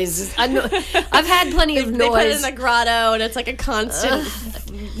noise. I've had plenty of noise. They put it in the grotto, and it's like a constant,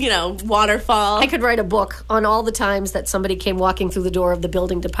 waterfall. I could write a book on all the times that somebody came walking through the door of the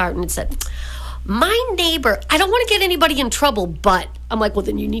building department and said, my neighbor, I don't want to get anybody in trouble, but I'm like, well,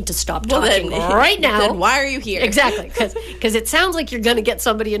 then you need to stop talking right now. Then why are you here? Exactly, because it sounds like you're going to get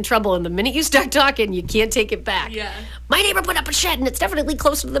somebody in trouble, and the minute you start talking, you can't take it back. Yeah. My neighbor put up a shed, and it's definitely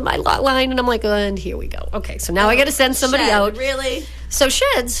closer to my lot line, and I'm like, and here we go. Okay, so now I got to send somebody out. Really? So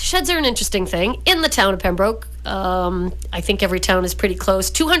sheds are an interesting thing. In the town of Pembroke, I think every town is pretty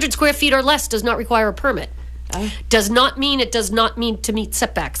close. 200 square feet or less does not require a permit. Does not mean to meet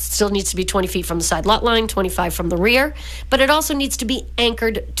setbacks. It still needs to be 20 feet from the side lot line, 25 from the rear, but it also needs to be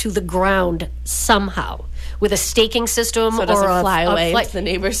anchored to the ground somehow with a staking system so it doesn't fly away into the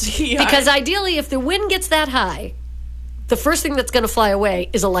neighbor's yard. Because ideally, if the wind gets that high, the first thing that's going to fly away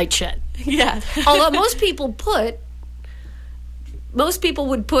is a light shed. Yeah. Although most people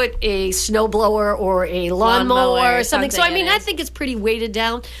would put a snowblower or a lawnmower or something. So, I think it's pretty weighted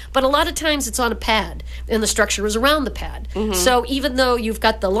down. But a lot of times it's on a pad, and the structure is around the pad. Mm-hmm. So even though you've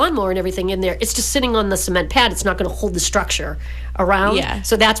got the lawnmower and everything in there, it's just sitting on the cement pad. It's not going to hold the structure around. Yeah.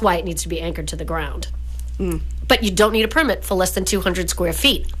 So that's why it needs to be anchored to the ground. Mm. But you don't need a permit for less than 200 square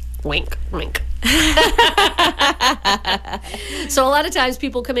feet. Wink, wink. So a lot of times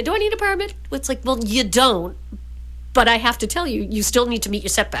people come in, do I need a permit? It's like, well, you don't. But I have to tell you, you still need to meet your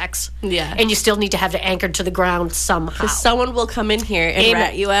setbacks. Yeah. And you still need to have it anchored to the ground somehow. Because someone will come in here and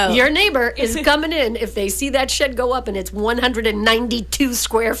rat you out. Your neighbor is coming in if they see that shed go up and it's 192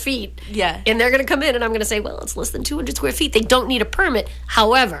 square feet. Yeah. And they're going to come in and I'm going to say, well, it's less than 200 square feet. They don't need a permit.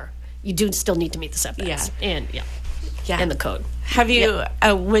 However, you do still need to meet the setbacks. Yeah. And the code. Have you,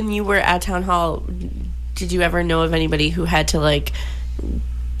 when you were at Town Hall, did you ever know of anybody who had to,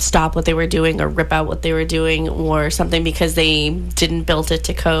 stop what they were doing or rip out what they were doing or something because they didn't build it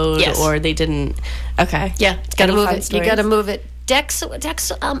to code or they didn't? Okay. Yeah, gotta move it. You gotta move it. Decks, a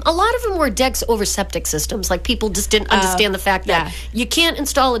lot of them were decks over septic systems. Like, people just didn't understand the fact that you can't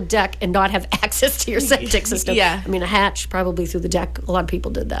install a deck and not have access to your septic system. Yeah. I mean, a hatch probably through the deck. A lot of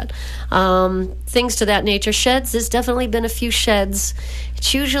people did that. Things to that nature. Sheds, there's definitely been a few sheds.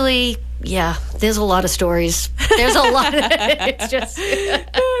 It's usually, there's a lot of stories. There's a lot of it's just...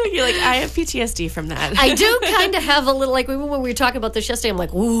 You're like, I have PTSD from that. I do kind of have a little, when we were talking about this yesterday, I'm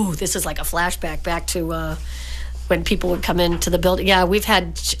like, ooh, this is like a flashback back to... when people would come into the building. Yeah, we've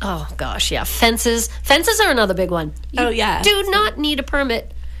had, fences. Fences are another big one. You do not need a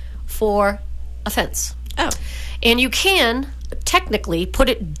permit for a fence. Oh. And you can technically put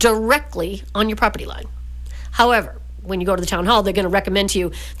it directly on your property line. However, when you go to the town hall, they're going to recommend to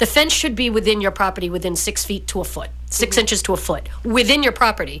you the fence should be within your property within 6 feet to a foot, 6 inches to a foot within your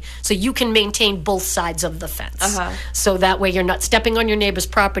property, so you can maintain both sides of the fence. Uh-huh. So that way you're not stepping on your neighbor's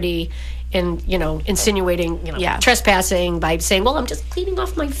property and, insinuating, trespassing by saying, well, I'm just cleaning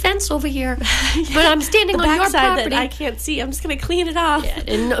off my fence over here, but I'm standing on your property that I can't see. I'm just going to clean it off. Yeah,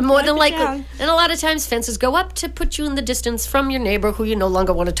 and more than likely, and a lot of times fences go up to put you in the distance from your neighbor who you no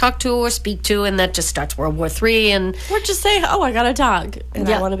longer want to talk to or speak to, and that just starts World War III. Or just say, oh, I got a dog, and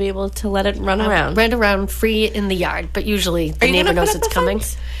I want to be able to let it run around. Run around free in the yard, but usually the neighbor knows it's coming.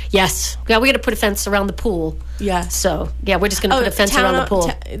 Fence? Yes. Yeah, we got to put a fence around the pool. Yeah. So, we're just going to put a fence around the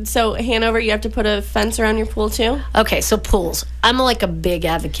pool. So, Hanover, you have to put a fence around your pool, too? Okay, so pools. I'm like a big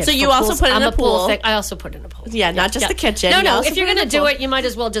advocate So, you also pools. put in a pool? I also put in a pool. Yeah, not just the kitchen. No, if you're going to do it, you might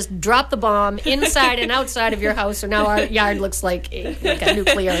as well just drop the bomb inside and outside of your house. So now our yard looks like a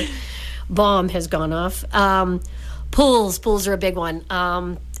nuclear bomb has gone off. Pools are a big one.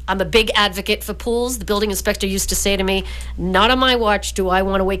 I'm a big advocate for pools. The building inspector used to say to me, not on my watch do I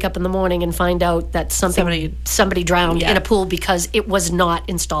want to wake up in the morning and find out that somebody drowned in a pool because it was not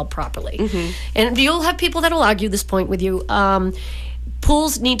installed properly. Mm-hmm. And you'll have people that will argue this point with you.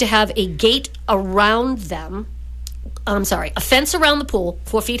 Pools need to have a gate around them. A fence around the pool,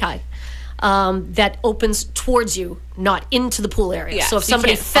 4 feet high, that opens towards you, not into the pool area. Yeah, so if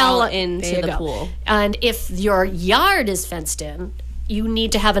somebody fell into the pool, and if your yard is fenced in, you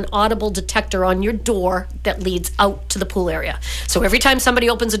need to have an audible detector on your door that leads out to the pool area. So every time somebody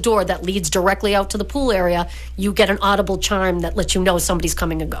opens a door that leads directly out to the pool area, you get an audible chime that lets you know somebody's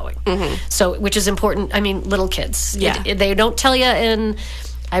coming and going. Mm-hmm. So, which is important. I mean, little kids. Yeah. They don't tell you in...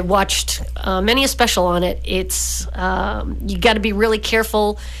 I watched many a special on it. It's you got to be really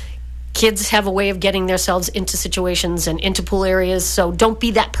careful. Kids have a way of getting themselves into situations and into pool areas, so don't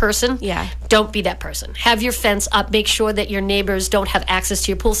be that person. Yeah. Don't be that person. Have your fence up. Make sure that your neighbors don't have access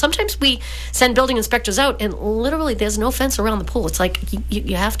to your pool. Sometimes we send building inspectors out, and literally there's no fence around the pool. It's like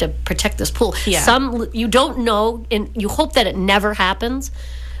you have to protect this pool. Yeah. Some you don't know, and you hope that it never happens,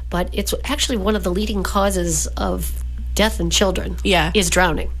 but it's actually one of the leading causes of death in children. Yeah. Is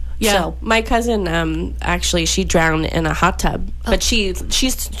drowning. Yeah, so. My cousin actually she drowned in a hot tub, but she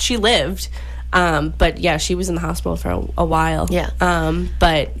lived, but yeah, she was in the hospital for a while. Yeah,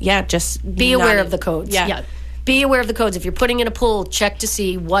 but yeah, just be aware of the codes. Yeah. Be aware of the codes. If you're putting in a pool, check to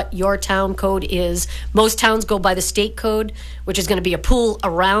see what your town code is. Most towns go by the state code, which is going to be a pool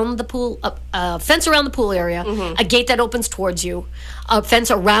around the pool, a fence around the pool area, a gate that opens towards you, a fence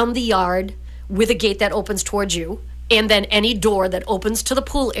around the yard with a gate that opens towards you. And then any door that opens to the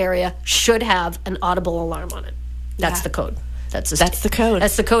pool area should have an audible alarm on it. That's the code. That's the code.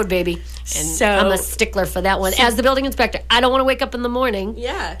 That's the code, baby. And so, I'm a stickler for that one. As the building inspector, I don't want to wake up in the morning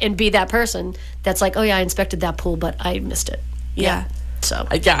and be that person that's like, oh, yeah, I inspected that pool, but I missed it. Yeah. So.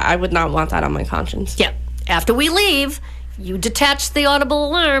 Yeah, I would not want that on my conscience. Yeah. After we leave, you detach the audible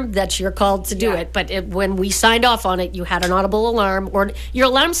alarm. That's your call to do it. But when we signed off on it, you had an audible alarm, or your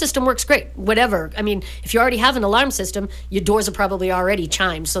alarm system works great. Whatever. I mean, if you already have an alarm system, your doors are probably already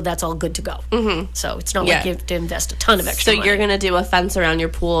chimed, so that's all good to go. Mm-hmm. So it's not like you have to invest a ton of extra money. So you're going to do a fence around your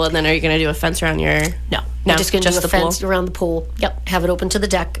pool, and then are you going to do a fence around your... No, you're just going to do a fence around the pool. Yep, have it open to the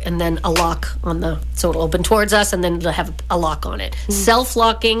deck, and then a lock on the... So it'll open towards us, and then it'll have a lock on it. Mm-hmm.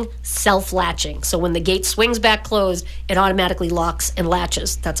 Self-locking, self-latching. So when the gate swings back closed, it automatically locks and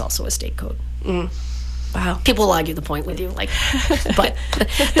latches. That's also a state code. Mm. Wow. People will argue the point with you, like, but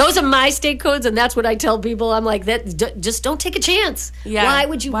those are my state codes, and that's what I tell people. I'm like, just don't take a chance. Yeah. Why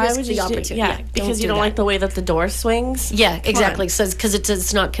would you risk the opportunity? Yeah, because you don't like the way that the door swings. Yeah, exactly. So because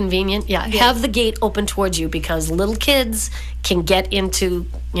it's not convenient. Yeah, have the gate open towards you, because little kids can get into,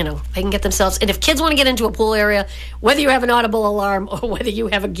 they can get themselves. And if kids want to get into a pool area, whether you have an audible alarm or whether you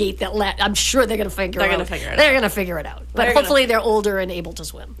have a gate that I'm sure they're going to figure it out. They're going to figure it out. But hopefully they're older and able to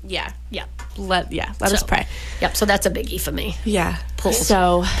swim. Yeah. Yeah. Let us pray. Yep, so that's a biggie for me. Yeah.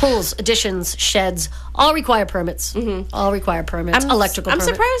 Pools, additions, sheds, all require permits. Mm-hmm. All require permits. Electrical permits.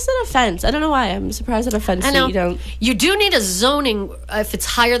 I'm surprised at a fence. I don't know why. I'm surprised at a fence that you don't. You do need a zoning if it's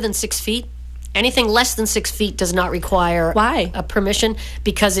higher than 6 feet. Anything less than 6 feet does not require a permission,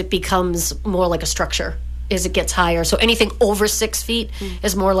 because it becomes more like a structure as it gets higher. So anything over 6 feet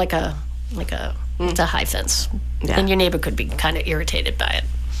is more like it's a high fence. Yeah. And your neighbor could be kind of irritated by it.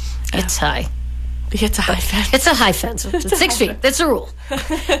 It's high. It's a high fence. It's a high fence. It's 6 feet. That's a rule.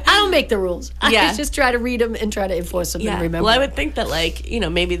 I don't make the rules. I just try to read them and try to enforce them and remember. Well, I would think that,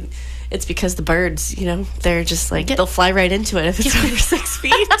 maybe it's because the birds, they're just they'll fly right into it if it's over 6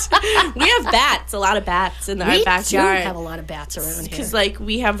 feet. We have bats, a lot of bats in our backyard. We have a lot of bats around here. Because,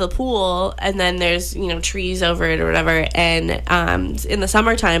 we have the pool, and then there's, trees over it or whatever. And in the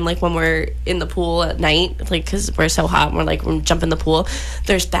summertime, when we're in the pool at night, because we're so hot and we're jump in the pool,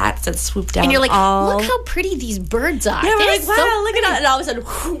 there's bats that swoop down. And you're like, look how pretty these birds are. Yeah, we're like, wow, so look at that. And all of a sudden,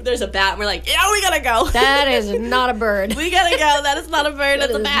 whoo, there's a bat, and we're like, yeah, we gotta go. That is not a bird. We gotta go. That is not a bird.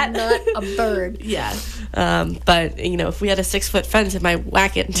 That's a bat. Not a bird. Yeah. But, if we had a 6 foot fence, it might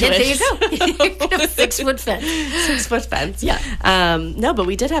whack it into it. There you go. 6 foot fence. 6 foot fence. Yeah. No, but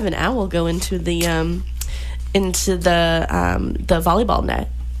we did have an owl go into the volleyball net.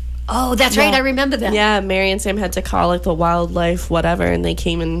 Oh, that's right. I remember that. Yeah, Mary and Sam had to call the wildlife whatever, and they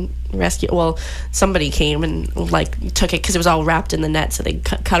came and rescued. Well, somebody came and took it because it was all wrapped in the net, so they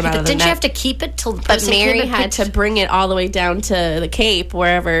cut him out of the net. Didn't you have to keep it till the person But Mary had to bring it all the way down to the Cape,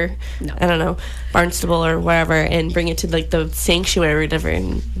 wherever, I don't know, Barnstable or wherever, and bring it to the sanctuary or whatever.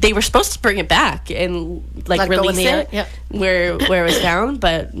 And they were supposed to bring it back and release it where it was found,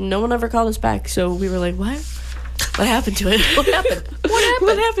 but no one ever called us back. So we were like, what? What happened to it? What happened?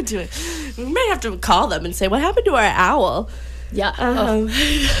 What happened to it? We might have to call them and say, what happened to our owl? Yeah.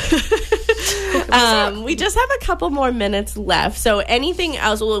 We just have a couple more minutes left. So anything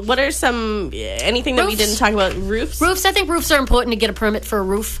else? What are anything that we didn't talk about? Roofs? Roofs. I think roofs are important to get a permit for a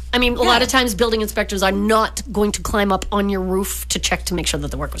roof. I mean, a lot of times building inspectors are not going to climb up on your roof to check to make sure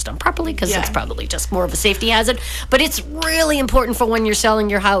that the work was done properly because it's probably just more of a safety hazard. But it's really important for when you're selling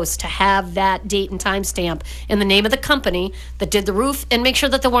your house to have that date and time stamp and the name of the company that did the roof and make sure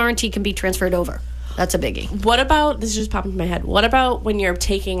that the warranty can be transferred over. That's a biggie. What about, this just popped into my head, what about when you're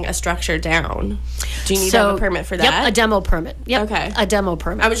taking a structure down? Do you need to have a permit for that? Yep, a demo permit. Yep, okay. A demo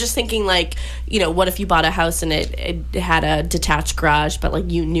permit. I was just thinking, like, what if you bought a house and it had a detached garage, but,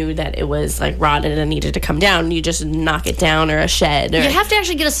 like, you knew that it was, like, rotted and needed to come down, you just knock it down, or a shed? Or... You have to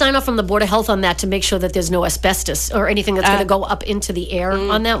actually get a sign-off from the Board of Health on that to make sure that there's no asbestos or anything that's going to go up into the air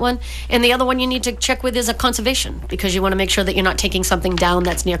on that one. And the other one you need to check with is a conservation, because you want to make sure that you're not taking something down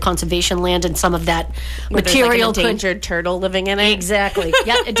that's near conservation land and some of that material. Like an endangered turtle living in it. Exactly.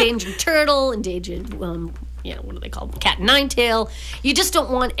 Yeah, endangered turtle, endangered, what do they call them? Cat and nine-tail. You just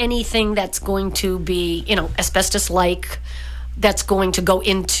don't want anything that's going to be, asbestos-like, that's going to go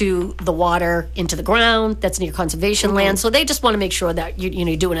into the water, into the ground, that's near conservation land. So they just want to make sure that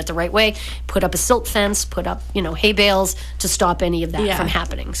you're doing it the right way. Put up a silt fence, put up, hay bales to stop any of that from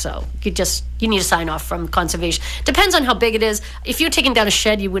happening. So you need to sign off from conservation. Depends on how big it is. If you're taking down a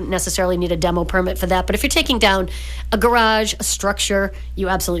shed, you wouldn't necessarily need a demo permit for that. But if you're taking down a garage, a structure, you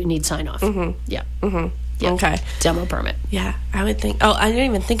absolutely need sign off. Yeah. Yep. Okay. Demo permit. Yeah, I would think. Oh, I didn't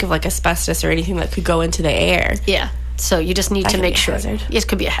even think of like asbestos or anything that could go into the air. Yeah. So you just need to make sure. It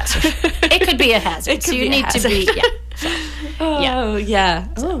could be a hazard. It could be a hazard. So you need to be. Yeah. So, oh yeah.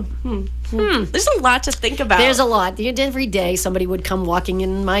 Oh. There's a lot to think about. There's a lot. Every day somebody would come walking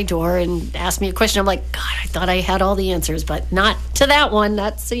in my door and ask me a question. I'm like, God, I thought I had all the answers, but not to that one.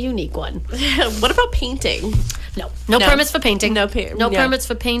 That's a unique one. What about painting? No permits for painting. No permits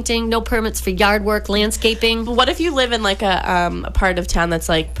for painting. No permits for yard work, landscaping. But what if you live in like a part of town that's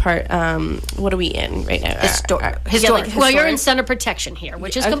like what are we in right now? Historic. Well, you're in center protection here,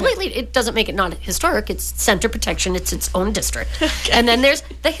 which is completely. It doesn't make it not historic. It's center protection. It's its own district. Okay. And then there's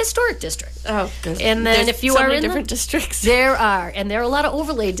the historic district. Oh, good. And then if you are in different districts, there are a lot of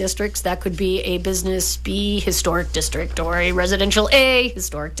overlay districts. That could be a business B historic district or a residential A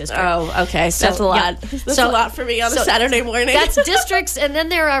historic district. Oh, okay. So that's a lot. Yeah. That's a lot for me on a Saturday morning. That's districts, and then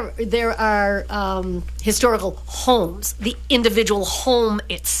there are historical homes. The individual home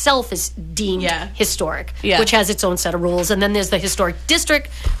itself is deemed historic, which has its own set of rules. And then there's the historic district,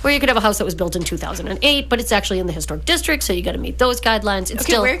 where you could have a house that was built in 2008, but it's actually in the historic district, so you got to meet those guidelines. It's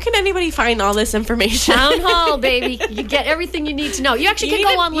still, where can anybody find all this information? Town Hall, baby. You get everything you need to know. You actually can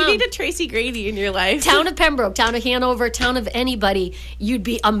go online. You need a Tracy Grady in your life. Town of Pembroke, Town of Hanover, Town of anybody. You'd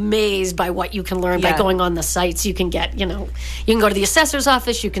be amazed by what you can learn by going on the sites. You can get, you can go to the assessor's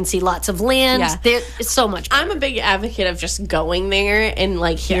office. You can see lots of land. It's so much better. I'm a big advocate of just going there and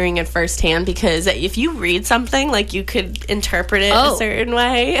like hearing it firsthand, because if you read something, like you could interpret it a certain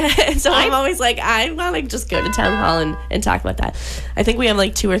way. And so I'm always like, I want to just go to Town Hall and talk about that. I think we have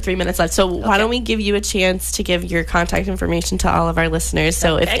like 2 or 3 minutes left. So why don't we give you a chance to give your contact information to all of our listeners.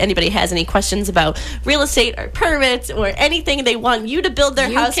 So if anybody has any questions about real estate or permits or anything they want you to build their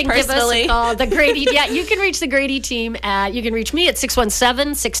house personally. You can give us a call. The Grady, you can reach the Grady team you can reach me at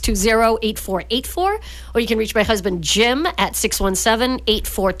 617-620-8484, or you can reach my husband Jim at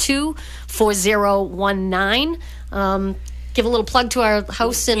 617-842-4019. Give a little plug to our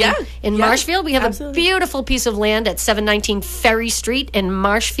house in Marshfield. We have a beautiful piece of land at 719 Ferry Street in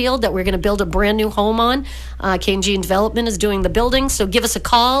Marshfield that we're going to build a brand new home on. K&G Development is doing the building, so give us a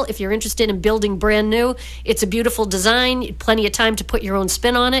call if you're interested in building brand new. It's a beautiful design, plenty of time to put your own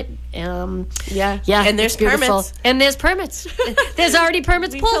spin on it. And there's permits. And there's permits. There's already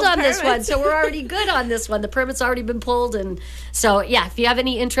permits pulled on this one, so we're already good on this one. The permit's already been pulled, and so if you have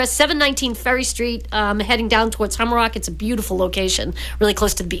any interest, 719 Ferry Street, heading down towards Humrock. It's a beautiful location, really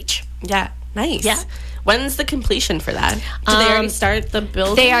close to the beach. Yeah, nice. Yeah. When's the completion for that? Did they already start the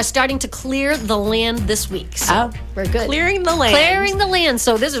building? They are starting to clear the land this week. So we're good. Clearing the land.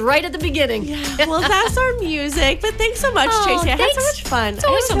 So this is right at the beginning. Yeah. Well, that's our music. But thanks so much, Tracy. I had so much fun. It's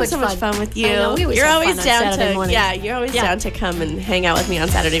always so much fun with you. I know, you're always down to you're always down to come and hang out with me on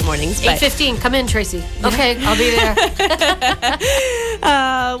Saturday mornings. 8:15. Come in, Tracy. Okay, I'll be there.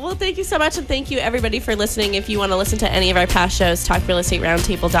 Well, thank you so much, and thank you everybody for listening. If you want to listen to any of our past shows,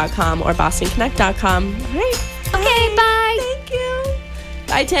 talkrealestateroundtable.com or bostonconnect.com. All right. Okay, bye. Thank you.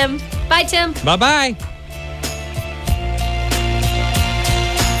 Bye, Tim. Bye, Tim. Bye-bye.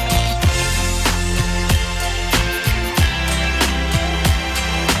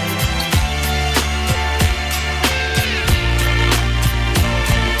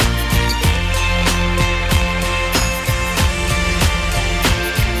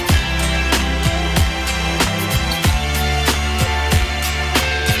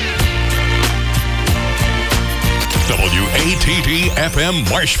 FM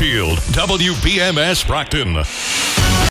Marshfield, WBMS Brockton.